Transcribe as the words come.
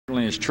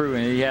certainly is true.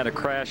 And he had a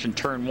crash in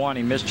turn 1.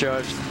 He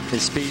misjudged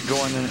his speed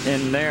going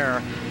in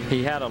there.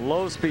 He had a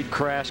low-speed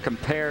crash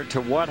compared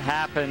to what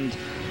happened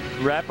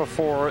right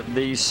before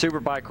the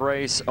Superbike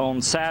race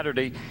on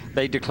Saturday.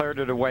 They declared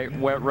it a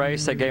wet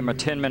race. They gave him a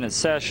 10-minute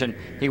session.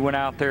 He went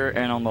out there,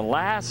 and on the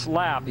last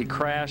lap, he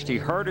crashed. He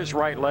hurt his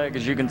right leg,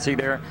 as you can see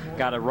there.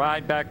 Got a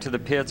ride back to the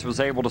pits, was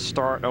able to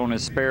start on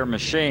his spare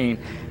machine,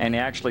 and he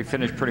actually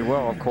finished pretty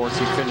well. Of course,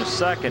 he finished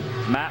second.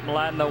 Matt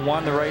Mladenow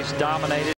won the race, dominated.